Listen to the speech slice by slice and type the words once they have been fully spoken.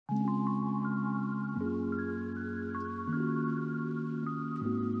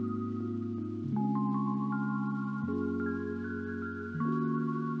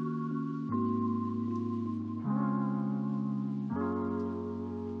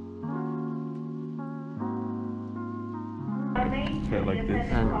fit like this.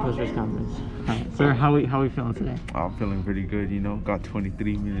 Post race conference. Alright, sir, how we feeling today? I'm feeling pretty good, you know. Got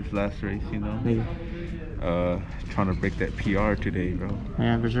 23 minutes last race, you know. Maybe. Trying to break that PR today, bro.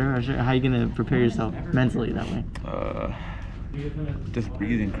 Yeah, for sure. How you gonna prepare yourself mentally that way? Just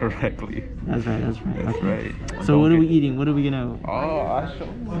breathing correctly. That's right. That's right. So what are we eating? What are we gonna?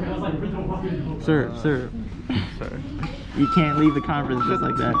 Sir. You can't leave the conference just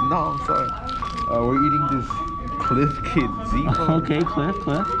like that. No, I'm sorry. We're eating this Cliff Kid Zebra. Okay, Cliff,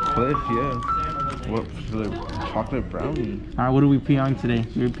 yeah. What, the chocolate brownie. All right, what are we PRing today?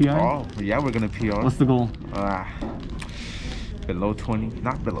 We're PRing? Oh, yeah, we're gonna PR. What's the goal? Below 20,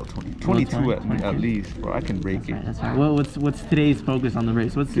 not below 20, 22 at least, bro. I can break it. That's right. What's today's focus on the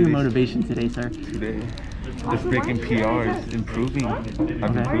race? What's your motivation today, sir? Today, just breaking PRs, improving.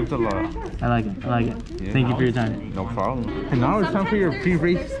 I've improved a lot. I like it. Yeah. Thank you for your time. No problem. And now it's time for your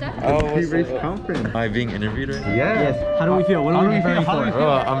pre-race conference. Am I being interviewed right now? Yes. How do we feel? What are we preparing for? Bro,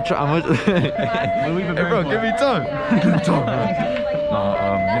 I'm hey, bro, give me time.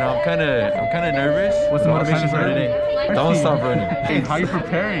 You know, I'm kind of nervous. What's the motivation for today? Don't stop running. Hey, how are you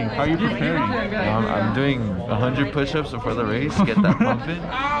preparing? I'm doing 100 push-ups before the race. Get that pumping.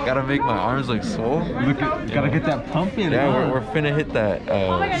 Gotta make my arms look swole. Gotta get that pumping. Yeah, we're finna hit that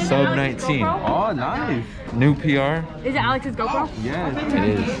sub 19. Oh, nice. New PR. Is it Alex's GoPro? Yes. It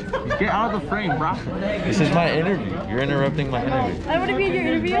is. Get out of the frame, bro. This is my interview. You're interrupting my interview. I want to be in your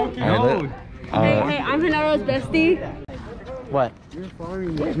interview. No. Hey, I'm Hanaro's bestie. What? You're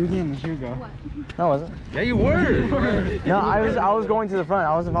following me. Here you go. No, I wasn't. Yeah, you were. No, I was going to the front.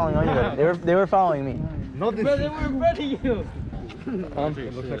 I wasn't following anybody. They were following me. No, Bro, they were in front of you.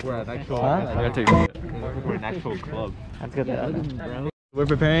 It looks like we're at an actual. We're an actual club. That's good. We're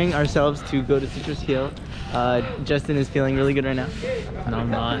preparing ourselves to go to Citrus Hill. Justin is feeling really good right now. No, I'm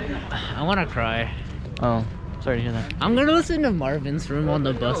not. I want to cry. Oh, sorry to hear that. I'm gonna listen to Marvin's Room on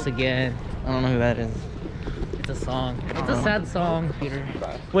the bus again. I don't know who that is. It's a song. It's a sad song, Peter.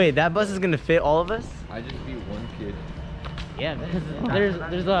 Wait, that bus is gonna fit all of us? I just be one kid. Yeah,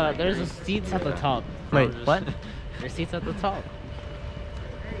 there's a seats at the top. Wait, what? There's seats at the top.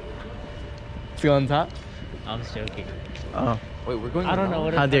 Let's go on top? I'm just joking. Oh. Wait, we're going. I don't know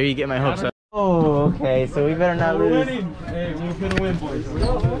what. How dare you get my hopes up? Oh, okay, so we better not lose. Hey, we're gonna win, boys.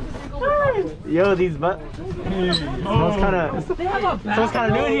 Yo, these butts. Someone's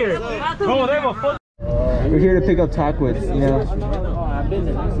kind of new here. Oh, they have a foot. We're here to pick up Tackwoods, you know.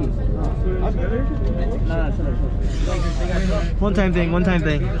 One time thing.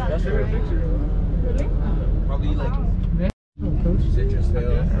 Probably like Citrus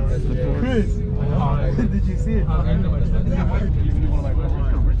Hill. Chris, did you see it? I remember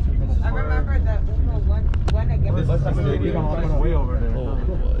that when I get way over there. Oh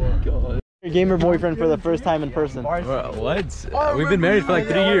my god. Your gamer boyfriend for the first time in person. Bro, what? We've been married for like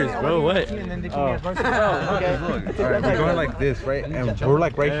 3 years, bro. What? Okay. Alright, we're going like this, right? And we're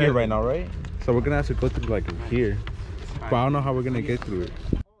like right here right now, right? So we're gonna have to go through like here. But I don't know how we're gonna get through it.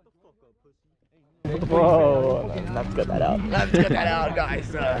 Whoa. Let's get that out.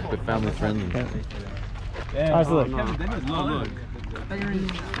 Guys. We're family friendly. Alright, so look. Look.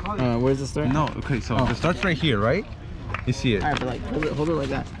 Where's the start? No, okay, so it starts right here, right? You see it? Alright, but like, hold it like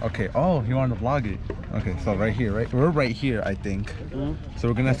that. Okay, oh, you want to vlog it? Okay, so right here, right? We're right here, I think. So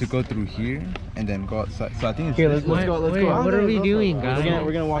we're gonna have to go through here and then go outside. So I think it's here. Let's go. Wait, what are we doing, guys?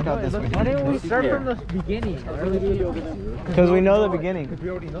 We're gonna walk out this way. Why didn't we start from the beginning? Because we know the beginning. We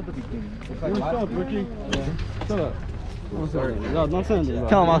already know the beginning. Shut up, Ricky. Shut up. I'm sorry. No, don't say anything.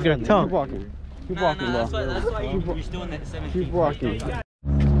 Tell him, Oscar. Tell him. Keep walking. Keep walking, bro. That's why you're still in that 17. Keep walking.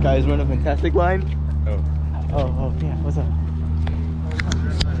 Guys, we're in a fantastic line. Oh, yeah. What's up?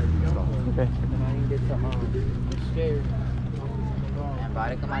 Okay.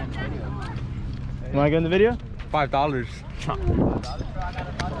 You wanna get in the video? $5. Are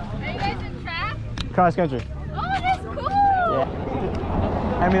you guys in track? Cross country. Oh, that's cool. Yeah.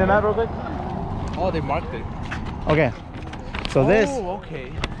 Hand me the map real quick. Oh, they marked it. Okay. So this. Oh,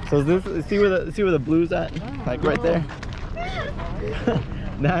 okay. So this. See where the blue's at? Like right there.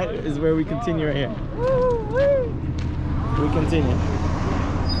 That is where we continue right here. We continue.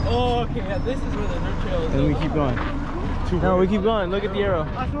 Oh, okay. Yeah, this is where the dirt trail is. And we keep going. No, we keep going. Look at the arrow.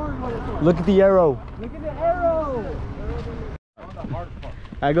 Look at the arrow. Look at the arrow.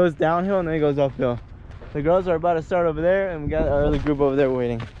 It goes downhill and then it goes uphill. The girls are about to start over there, and we got our other group over there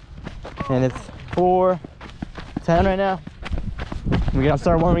waiting. And it's 4:10 right now. We gotta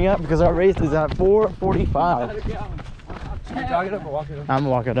start warming up because our race is at 4:45. You jog it up or walk it up? I'm gonna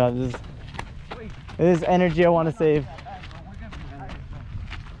walk it up. This is energy I want to save.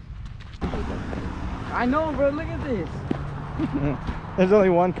 I know, bro. Look at this. There's only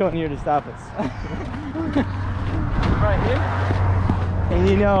one cone here to stop us. Right here? And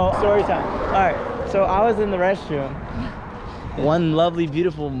you know, story time. Alright, so I was in the restroom one lovely,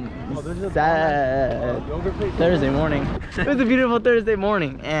 beautiful Thursday morning. It was a beautiful Thursday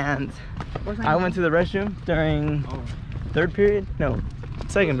morning, and I went to the restroom during third period? No,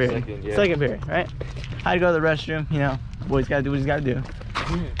 second period. Second period, right? I had to go to the restroom, you know, boys gotta do what he's gotta do.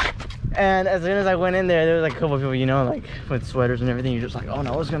 And as soon as I went in there, there was like a couple of people, you know, like with sweaters and everything. You're just like, oh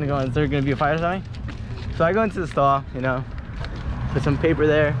no, what's gonna go on? Is there gonna be a fight or something? So I go into the stall, you know, put some paper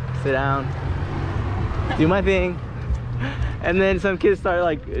there, sit down, do my thing. And then some kids started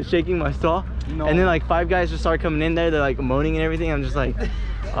like shaking my stall. No. And then like 5 guys just started coming in there. They're like moaning and everything. I'm just like,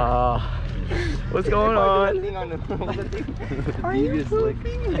 what's going on? Are you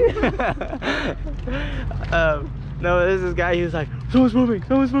pooping? No, there's this guy, he was like, someone's moving,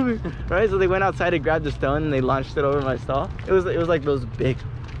 right? So they went outside and grabbed the stone and they launched it over my stall. It was like those big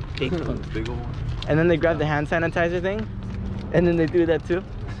ones. Big ones. And then they grabbed the hand sanitizer thing and then they threw that too.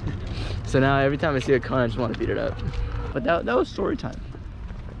 So now every time I see a cone, I just want to beat it up. But that was story time.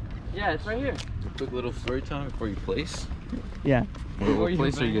 Yeah, it's right here. Quick little story time before you place. Yeah. What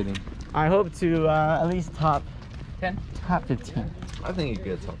place are you getting? I hope to at least top 10? Top 15. I think you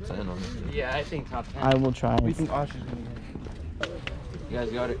get top 10 honestly. Yeah, I think top 10. I will try. We think Osh is gonna get it. You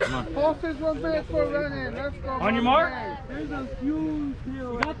guys got it, come on. Office one bed for running. Let's go. On your mark. There's a huge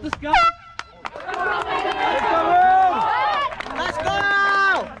hill. You got this guy. Let's go!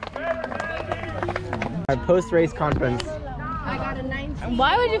 Our post-race conference. I got a 19.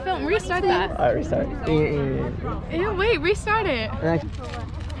 Why would you film? Restart that. Alright, restart. Ew, wait, restart it.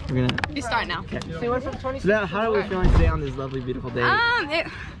 We're gonna Restart now. So now, how are we feeling today on this lovely, beautiful day? It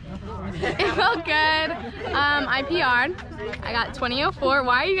felt good. I PR'd. I got 20.04.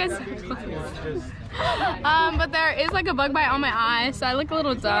 Why are you guys so close? But there is like a bug bite on my eye, so I look a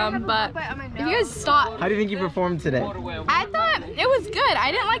little dumb. But if you guys stop. How do you think you performed today? I thought it was good.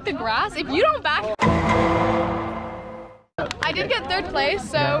 I didn't like the grass. If you don't back. I did get 3rd place,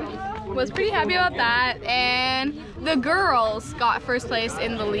 so was pretty happy about that. And the girls got 1st place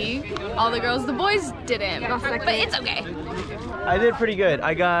in the league. All the girls, the boys didn't, but it's okay. I did pretty good.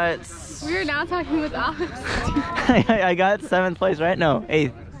 I got... We are now talking with Alex. I got 7th place, right? No,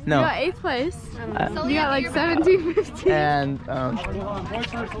 8th. No. You got 8th place. You got like 17, 15. And,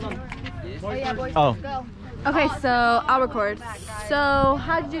 oh. Okay, so I'll record. So,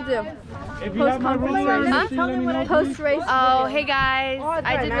 how did you do? Post-conference race? Huh? Post-race? Oh, hey guys.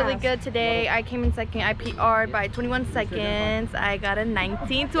 I did really good today. I came in 2nd. I PR'd by 21 seconds. I got a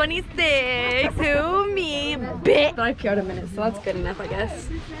 19:26. Who, me, bitch. But I PR'd a minute, so that's good enough, I guess.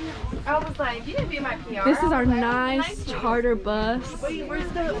 I was like, you didn't be my PR. This is our nice charter bus. Wait, where's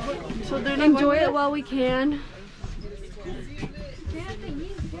the... So enjoy it while we can.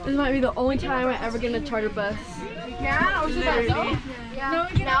 This might be the only time I ever get in a charter bus. Yeah, or should I go?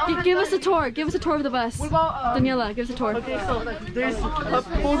 Yeah. Give us a tour. Give us a tour of the bus. What about Daniela? Give us a tour. Okay, so there's cup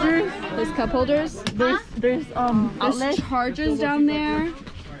holders. There's cup holders. There's chargers down there,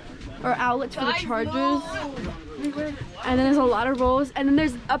 or outlets for the chargers. And then there's a lot of rows. And then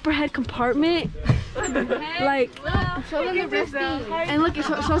there's upper head compartment. Like, show them the wrist. And look,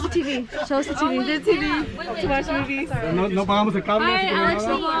 show us the TV. Show us the TV. The TV. To watch movies. No pagamos el cable. Hi, Alex.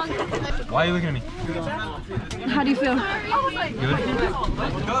 Why are you looking at me? How do you feel?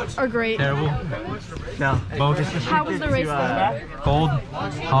 Good. Or great? Terrible. no. Both. How was the race then? Cold.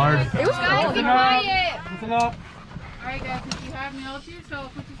 Hard. It was cold. Be quiet. Alright guys, if you have nails to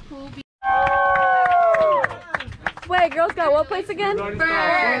yourself, which is cool. Wait, girls got what place again? First.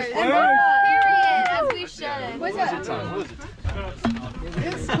 Period, as we should. What's that?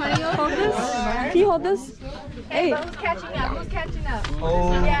 It's 20. Hold this. Can you hold this? Hey. Who's catching up? Who's catching up?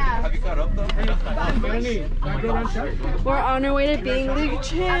 Oh. Yeah. Have you caught up though? We're on our way to being league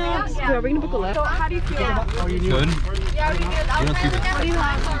champs. Yeah. Are we gonna book a left? So how do you feel? Good. Yeah, we good. What do you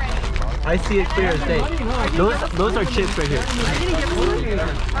like already? I see it clear as day. Those are chips right here.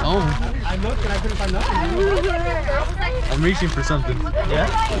 Oh. I'm reaching for something. Yeah?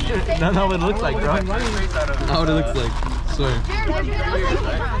 That's not what it looks like, bro. Not what it looks like. Swear.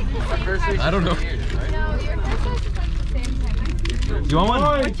 I don't know. You want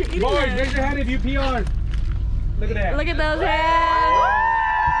one? Boys, raise your hand if you PR. Look at that. Look at those hands.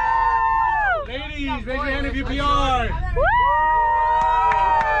 Ladies, raise your hand if you PR.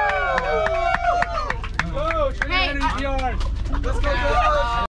 Let's go,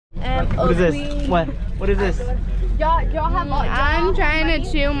 What is this? What is this? Y'all have I'm trying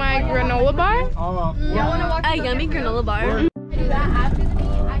to chew my granola bar. A yummy granola bar.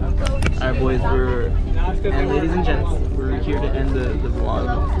 Alright boys, and ladies and gents, we're here to end the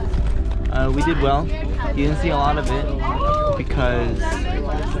vlog. We did well. You didn't see a lot of it because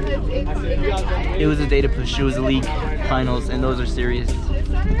it was a data push. It was a league finals, and those are serious.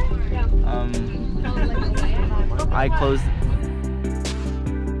 I closed